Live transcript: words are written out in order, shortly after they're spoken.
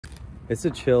It's a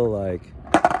chill like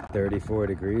 34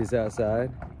 degrees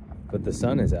outside, but the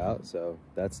sun is out, so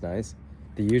that's nice.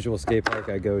 The usual skate park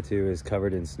I go to is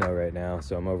covered in snow right now,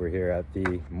 so I'm over here at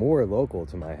the more local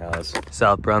to my house,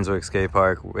 South Brunswick Skate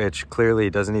Park, which clearly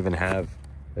doesn't even have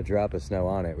a drop of snow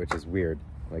on it, which is weird.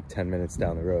 Like 10 minutes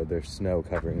down the road, there's snow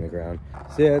covering the ground.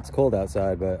 So yeah, it's cold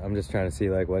outside, but I'm just trying to see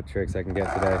like what tricks I can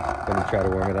get today. Gonna try to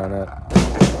warm it on up.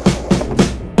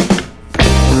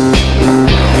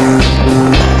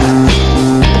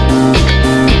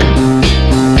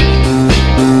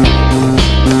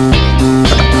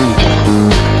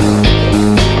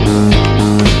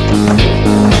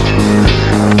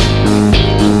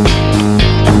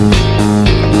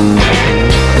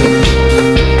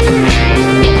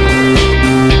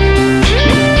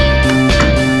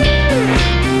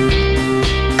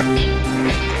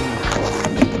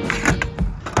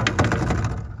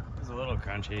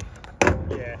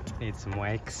 Yeah, need some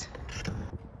wakes.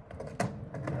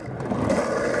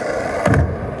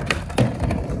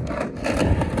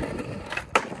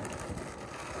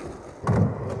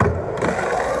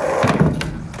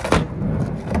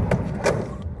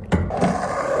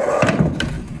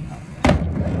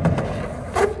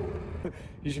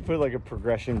 You should put like a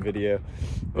progression video.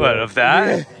 What, of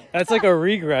that? That's like a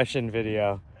regression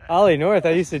video. Ollie North,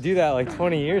 I used to do that like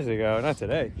 20 years ago, not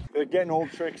today. They're getting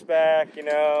old tricks back, you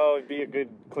know, it'd be a good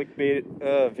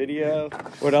clickbait video.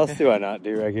 What else do I not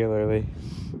do regularly?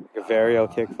 Like a varial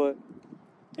kickflip?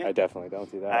 Yeah. I definitely don't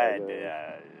do that.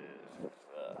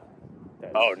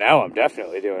 Oh, now I'm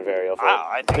definitely doing varial flip.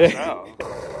 Wow, I think so.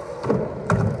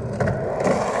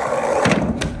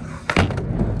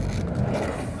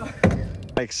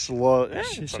 Like slow.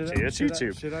 It's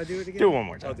YouTube. Should I do it again? Do it one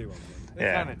more time. I'll do one more time.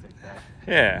 Yeah. Kind of take that.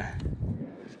 Yeah.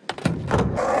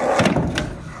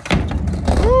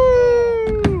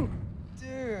 Woo!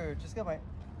 Dude, just got my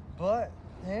butt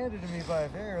handed to me by a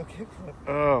varial kickflip.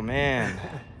 Oh, man.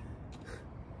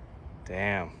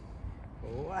 Damn.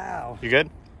 Wow. You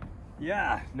good?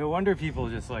 Yeah, no wonder people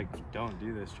just like don't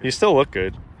do this trick. You still look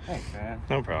good. Thanks, man.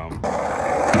 No problem.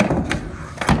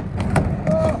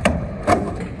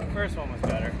 First one was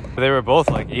better. They were both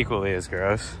like equally as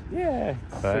gross. Yeah,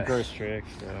 It's a gross trick,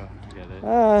 so I get it.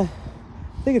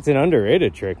 I think it's an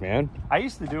underrated trick, man. I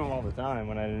used to do them all the time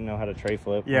when I didn't know how to tray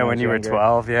flip. Yeah, when you were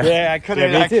 12, yeah. Yeah, I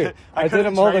couldn't. Yeah, me too. I did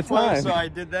them all the time. So I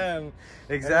did them.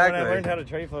 Exactly. And when I learned how to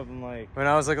tray flip, I'm like... When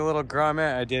I was like a little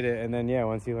grommet, I did it, and then yeah,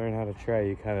 once you learn how to tray,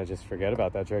 you kind of just forget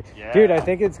about that trick. Yeah. Dude, I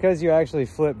think it's because you actually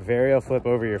flip varial flip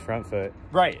over your front foot.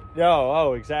 Right.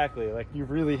 Oh, exactly. Like, you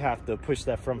really have to push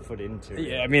that front foot into it.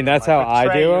 Yeah, I mean, that's like, how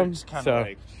I do them. So...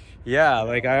 Like, yeah,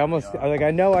 like I almost, like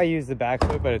I know I use the back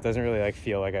foot, but it doesn't really like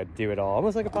feel like I do it all.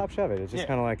 Almost like a pop shove it. It's just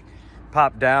kind of like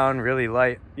pop down, really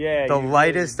light. Yeah. The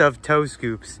lightest of toe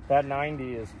scoops. That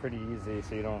 90 is pretty easy,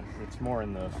 so you don't, it's more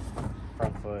in the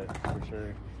front foot for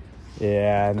sure.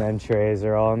 Yeah, and then trays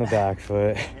are all on the back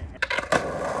foot.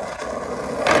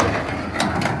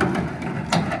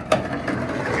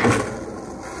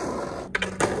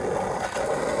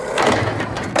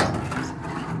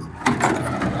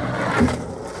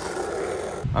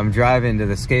 I'm driving to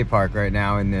the skate park right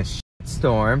now in this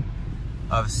storm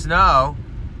of snow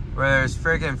where there's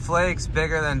freaking flakes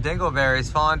bigger than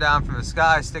dingleberries falling down from the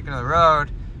sky, sticking to the road.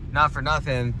 Not for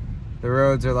nothing, the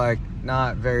roads are like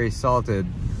not very salted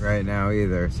right now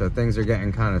either, so things are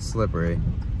getting kind of slippery.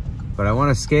 But I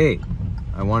want to skate.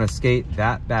 I want to skate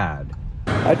that bad.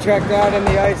 I trekked out in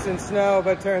the ice and snow,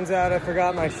 but turns out I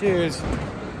forgot my shoes.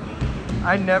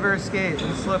 I never skate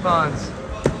in slip-ons.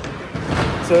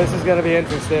 So this is gonna be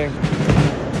interesting.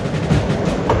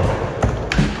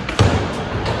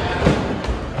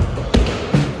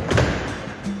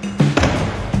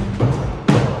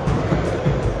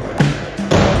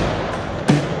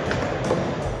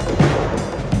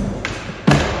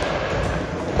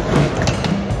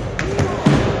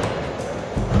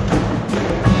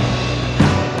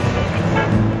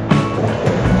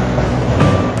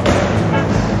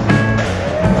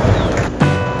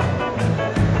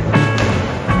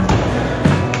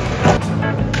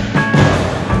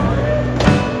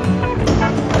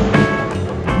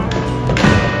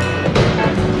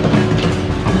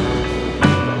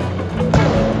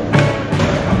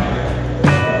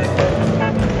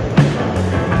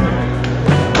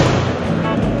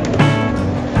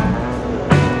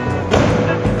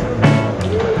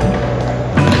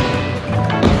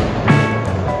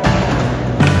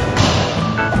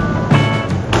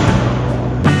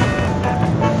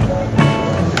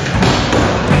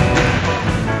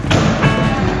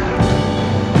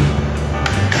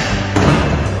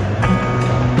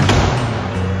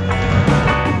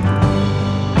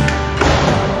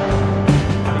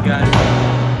 Guys.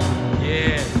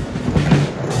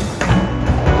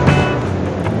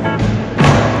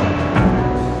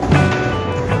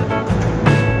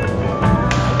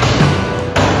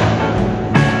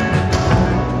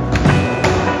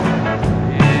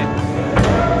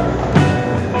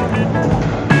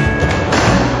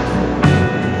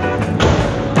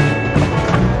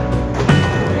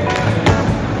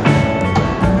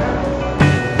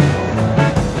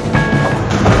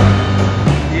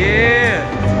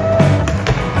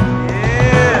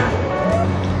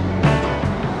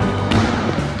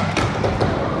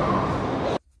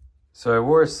 So I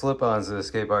wore slip-ons to the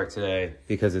skate park today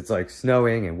because it's like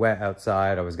snowing and wet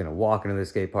outside. I was gonna walk into the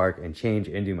skate park and change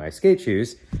into my skate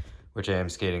shoes, which I am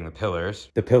skating the Pillars.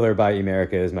 The Pillar by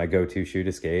Emerica is my go-to shoe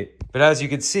to skate. But as you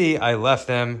can see, I left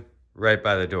them right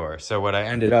by the door. So what I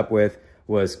ended up with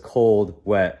was cold,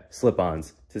 wet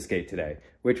slip-ons to skate today,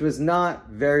 which was not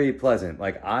very pleasant.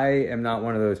 Like, I am not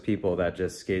one of those people that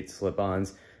just skate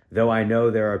slip-ons, though I know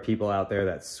there are people out there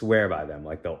that swear by them.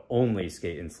 Like, they'll only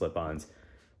skate in slip-ons.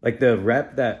 Like, the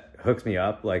rep that hooks me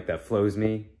up, like that flows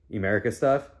me Emerica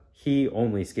stuff, he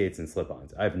only skates in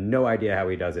slip-ons. I have no idea how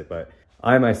he does it, but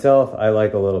I myself, I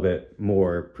like a little bit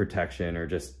more protection or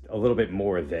just a little bit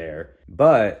more there.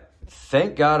 But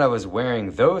thank God I was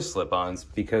wearing those slip-ons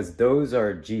because those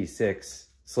are G6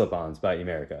 slip-ons by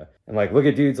Emerica. And like, look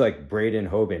at dudes like Braden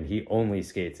Hoban, he only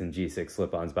skates in G6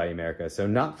 slip-ons by Emerica. So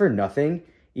not for nothing,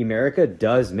 Emerica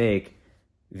does make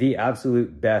the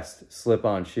absolute best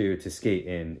slip-on shoe to skate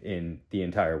in the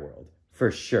entire world,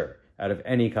 for sure, out of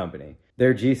any company.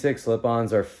 Their G6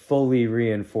 slip-ons are fully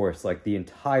reinforced. Like, the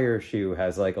entire shoe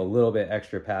has like a little bit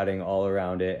extra padding all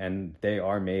around it, and they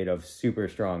are made of super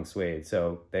strong suede,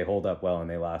 so they hold up well and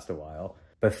they last a while.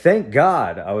 But thank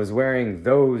God I was wearing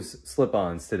those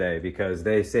slip-ons today because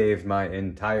they saved my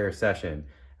entire session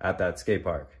at that skate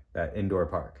park, that indoor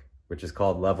park, which is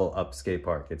called Level Up Skate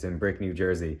Park. It's in Brick, New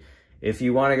Jersey. If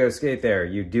you want to go skate there,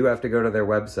 you do have to go to their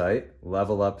website,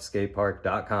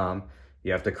 levelupskatepark.com.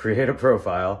 You have to create a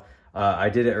profile. I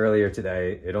did it earlier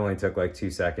today. It only took like 2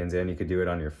 seconds, and you could do it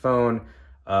on your phone.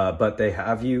 But they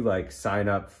have you like sign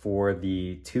up for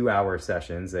the 2-hour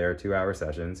sessions. They are 2-hour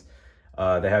sessions.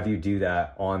 They have you do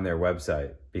that on their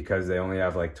website because they only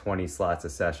have like 20 slots a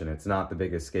session. It's not the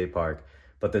biggest skate park,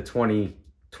 but the 20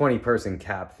 person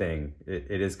cap thing,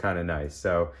 it is kind of nice.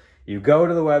 So you go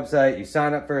to the website, you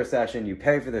sign up for a session, you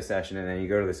pay for the session, and then you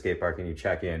go to the skate park and you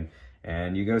check in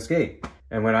and you go skate.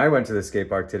 And when I went to the skate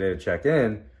park today to check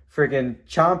in, freaking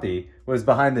Chompy was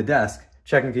behind the desk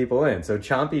checking people in. So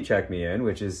Chompy checked me in,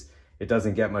 which is, it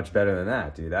doesn't get much better than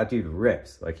that, dude. That dude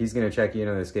rips. Like, he's gonna check you in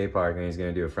on the skate park and he's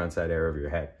gonna do a frontside air over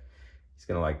your head. He's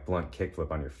gonna like blunt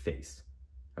kickflip on your face.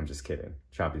 I'm just kidding.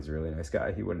 Chompy's a really nice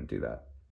guy. He wouldn't do that.